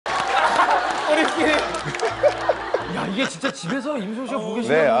이게 진짜 집에서 임수영 씨가 보고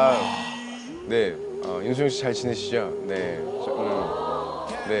계시는 네, 거예요? 네, 임수영 씨 잘 지내시죠? 네,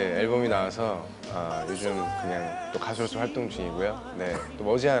 네 앨범이 나와서 요즘 그냥 또 가수로서 활동 중이고요. 네, 또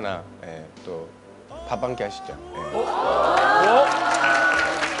머지않아 또 밥 한 끼 하시죠. 네.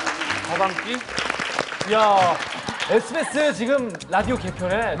 밥 한 끼? 야, SBS 지금 라디오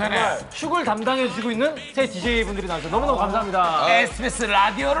개편에 정말 슈글 담당해 주시고 있는 새 DJ 분들이 나와서 너무너무 감사합니다. SBS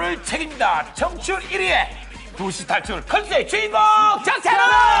라디오를 책임다 청취율 1위의 도시 탈출 컨셉 주인공 장찬호!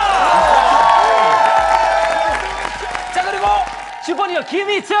 자 그리고 슈퍼니어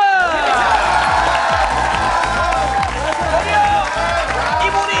김희철! 그리고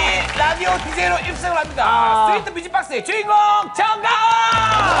이분이 라디오 DJ로 입성을 합니다. 스트리트 뮤직박스의 주인공 정강!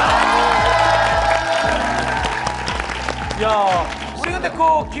 야, 우리 근데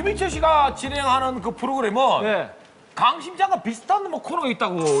그 김희철 씨가 진행하는 그 프로그램은 네. 강심장과 비슷한 뭐 코너가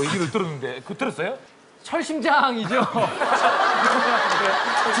있다고 얘기를 들었는데 그 들었어요? 철심장이죠.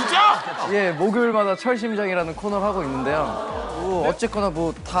 진짜? 예, 목요일마다 철심장이라는 코너를 하고 있는데요. 뭐 어쨌거나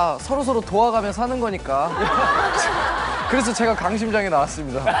뭐 다 서로서로 도와가며 사는 거니까. 그래서 제가 강심장에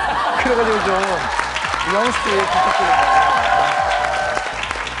나왔습니다. 그래가지고 좀 영스티 부탁드립니다.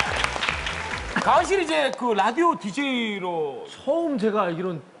 가은 씨는 이제 그 라디오 DJ로 처음 제가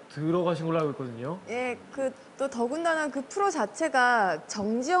알기로는 들어가신 걸로 알고 있거든요. 예, 또 더군다나 그 프로 자체가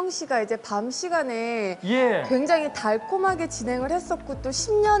정지영 씨가 이제 밤 시간에 예. 굉장히 달콤하게 진행을 했었고 또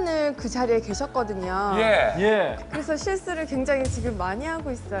 10년을 그 자리에 계셨거든요. 예. 그래서 실수를 굉장히 지금 많이 하고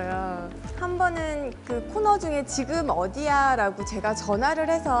있어요. 한 번은 그 코너 중에 지금 어디야? 라고 제가 전화를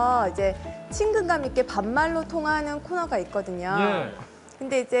해서 이제 친근감 있게 반말로 통화하는 코너가 있거든요. 예.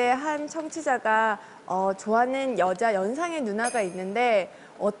 근데 이제 한 청취자가 좋아하는 여자 연상의 누나가 있는데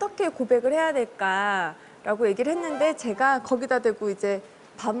어떻게 고백을 해야 될까라고 얘기를 했는데 제가 거기다 대고 이제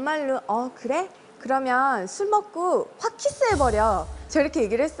반말로 그래? 그러면 술 먹고 확 키스해버려. 제가 이렇게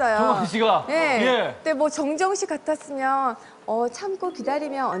얘기를 했어요. 정광 씨가? 네. 예. 근데 뭐 정지영 씨 같았으면 참고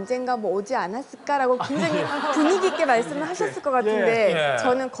기다리면 언젠가 뭐 오지 않았을까라고 굉장히 분위기 있게 말씀을 하셨을 것 같은데 예.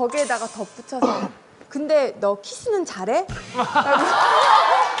 저는 거기에다가 덧붙여서 근데 너 키스는 잘해?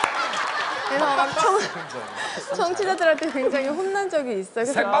 그래서 막 청취자들한테 굉장히 혼난 적이 있어요.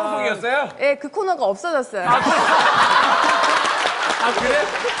 그래서 생방송이었어요? 네, 그 코너가 없어졌어요. 아 그래?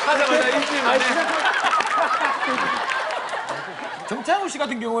 하자마자 일주일 만에. 정찬호 씨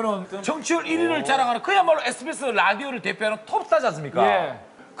같은 경우는 청취율 1위를 자랑하는 그야말로 SBS 라디오를 대표하는 톱스타지 않습니까? 예.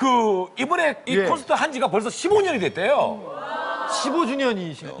 그 이번에 이 예. 콘서트 한 지가 벌써 15년이 됐대요.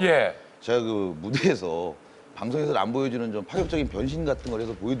 15주년이시죠. 예. 제가 그 무대에서 방송에서 안 보여주는 좀 파격적인 변신 같은 걸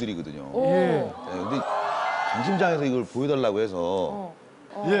해서 보여드리거든요. 예. 네, 근데 강심장에서 이걸 보여달라고 해서.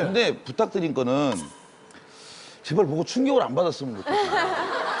 근데 부탁드린 거는 제발 보고 충격을 안 받았으면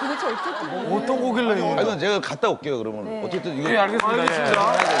좋겠어요. 도대체 어떻게 어떤 곡일래, 이거? 아니, 제가 갔다 올게요, 그러면. 네. 어쨌든 이거. 예, 알겠습니다. 예.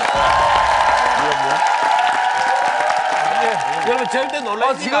 여러분 절대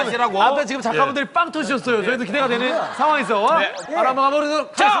놀라지 마시라고. 앞에 지금 작가분들이 빵 터지셨어요. 저희도 기대가 되는 상황에서 바로 한번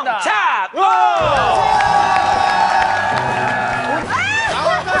가보도록 하겠습니다. 정찬호!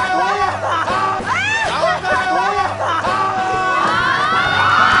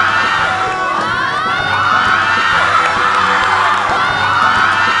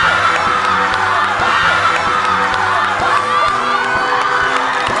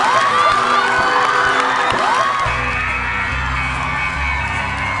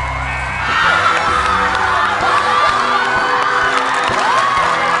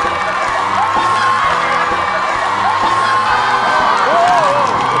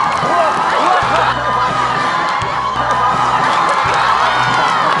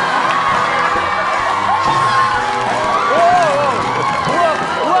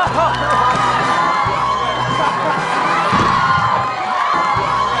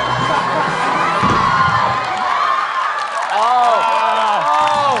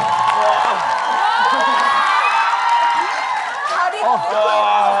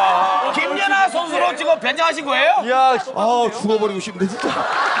 김연아 선수로 지금 변장하신 거예요? 야, 죽어버리고 싶네, 진짜.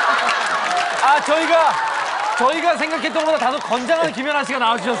 저희가 생각했던 것보다 다소 건장한 김연아 씨가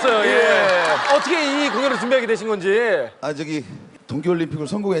나와주셨어요. 예. 어떻게 이 공연을 준비하게 되신 건지. 저기, 동계올림픽을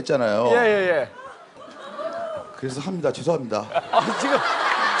성공했잖아요. 예. 그래서 합니다. 죄송합니다. 지금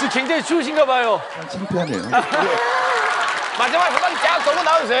굉장히 추우신가 봐요. 창피하네요. 마지막 한마디 쫙 쏘고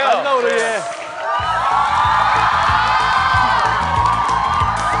나오세요. 마지막으로, 예.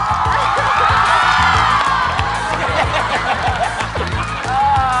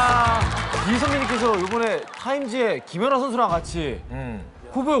 이선미님께서 이번에 타임즈에 김연아 선수랑 같이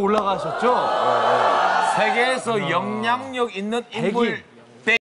후보에 올라가셨죠? 세계에서 영향력 있는 인물